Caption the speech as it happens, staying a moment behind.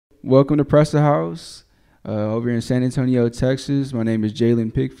welcome to Presa House over in San Antonio, Texas. My name is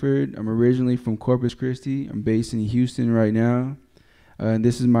Jaylen Pigford. I'm originally from Corpus Christi. I'm based in Houston right now. And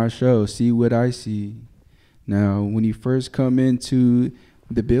this is my show, See What I See. Now, when you first come into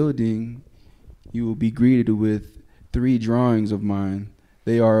the building, you will be greeted with 3 drawings of mine.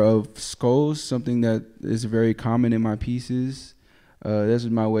 They are of skulls, something that is very common in my pieces. This is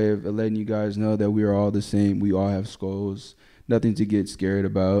my way of letting you guys know that we are all the same. We all have skulls. Nothing to get scared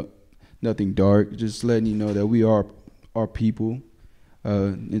about. Nothing dark. Just letting you know that we are people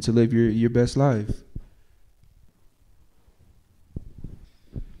and to live your best life.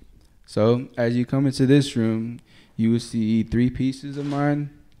 So as you come into this room, you will see 3 pieces of mine,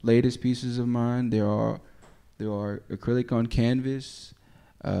 latest pieces of mine. There are acrylic on canvas.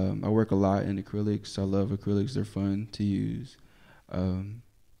 I work a lot in acrylics. I love acrylics. They're fun to use.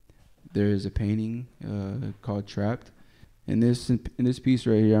 There is a painting called Trapped. In this piece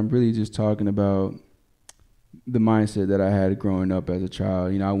right here, I'm really just talking about the mindset that I had growing up as a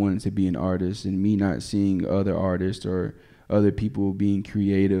child. You know, I wanted to be an artist, and me not seeing other artists or other people being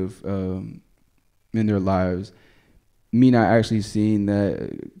creative in their lives, me not actually seeing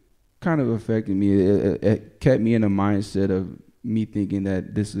that kind of affected me. It kept me in a mindset of me thinking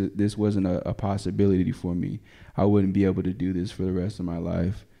that this wasn't a possibility for me. I wouldn't be able to do this for the rest of my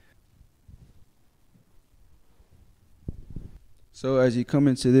life. So as you come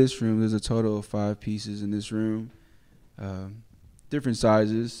into this room, there's a total of 5 pieces in this room, different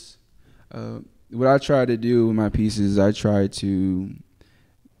sizes. What I try to do with my pieces, I try to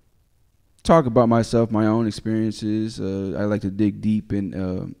talk about myself, my own experiences. I like to dig deep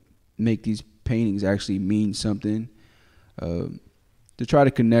and make these paintings actually mean something, to try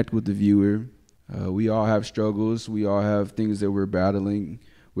to connect with the viewer. We all have struggles. We all have things that we're battling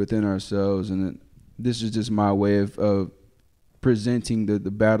within ourselves, and this is just my way of presenting the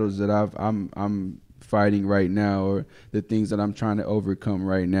battles that I'm fighting right now, or the things that I'm trying to overcome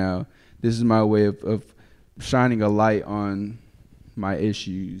right now. This is my way of shining a light on my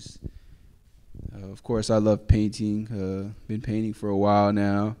issues. Of course, I love painting. Been painting for a while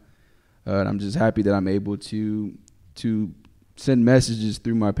now, and I'm just happy that I'm able to send messages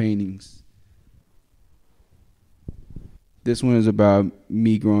through my paintings. This one is about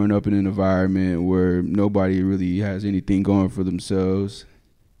me growing up in an environment where nobody really has anything going for themselves.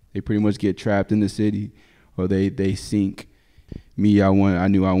 They pretty much get trapped in the city, or they sink. Me, I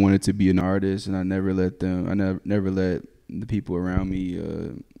knew I wanted to be an artist, and I never let the people around me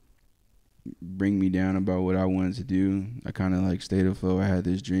bring me down about what I wanted to do. I kind of like stayed afloat. I had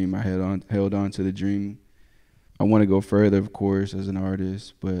this dream. I held on to the dream. I want to go further, of course, as an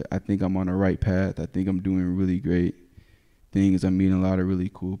artist, but I think I'm on the right path. I think I'm doing really great things. I'm meeting a lot of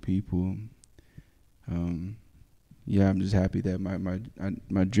really cool people. Yeah, I'm just happy that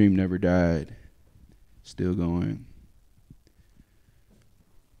my dream never died. Still going.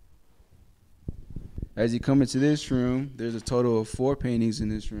 As you come into this room, there's a total of 4 paintings in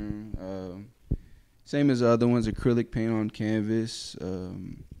this room. Same as the other ones, acrylic paint on canvas.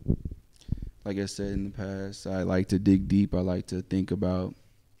 Like I said in the past, I like to dig deep. I like to think about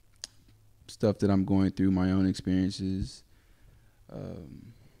stuff that I'm going through, my own experiences.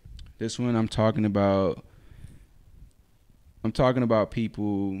 This one I'm talking about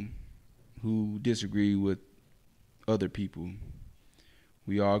people who disagree with other people.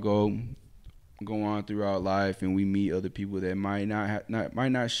 We all go on throughout life, and we meet other people that might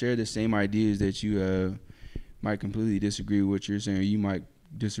not share the same ideas that you have, might completely disagree with what you're saying. You might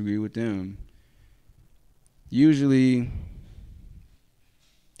disagree with them. Usually,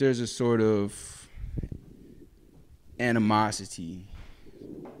 there's a sort of animosity,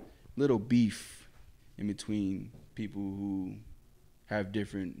 little beef in between people who have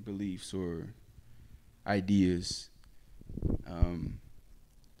different beliefs or ideas. I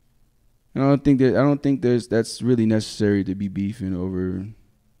don't think that's really necessary to be beefing over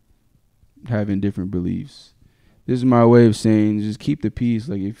having different beliefs. This is my way of saying just keep the peace.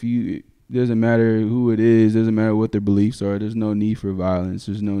 Like, it doesn't matter who it is, doesn't matter what their beliefs are. There's no need for violence.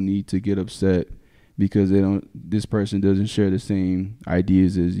 There's no need to get upset because this person doesn't share the same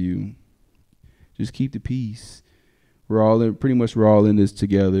ideas as you. Just keep the peace. We're all in this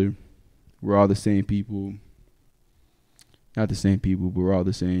together. We're all the same people. Not the same people, but we're all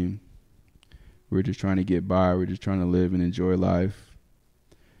the same. We're just trying to get by. We're just trying to live and enjoy life.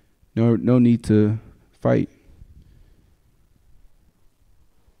 No need to fight.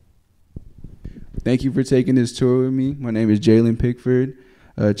 Thank you for taking this tour with me. My name is Jaylen Pigford.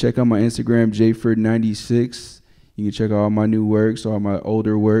 Check out my Instagram, jford96. You can check out all my new works, all my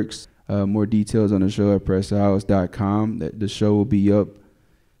older works. More details on the show at pressahouse.com. The show will be up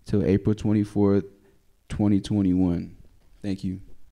till April 24th, 2021. Thank you.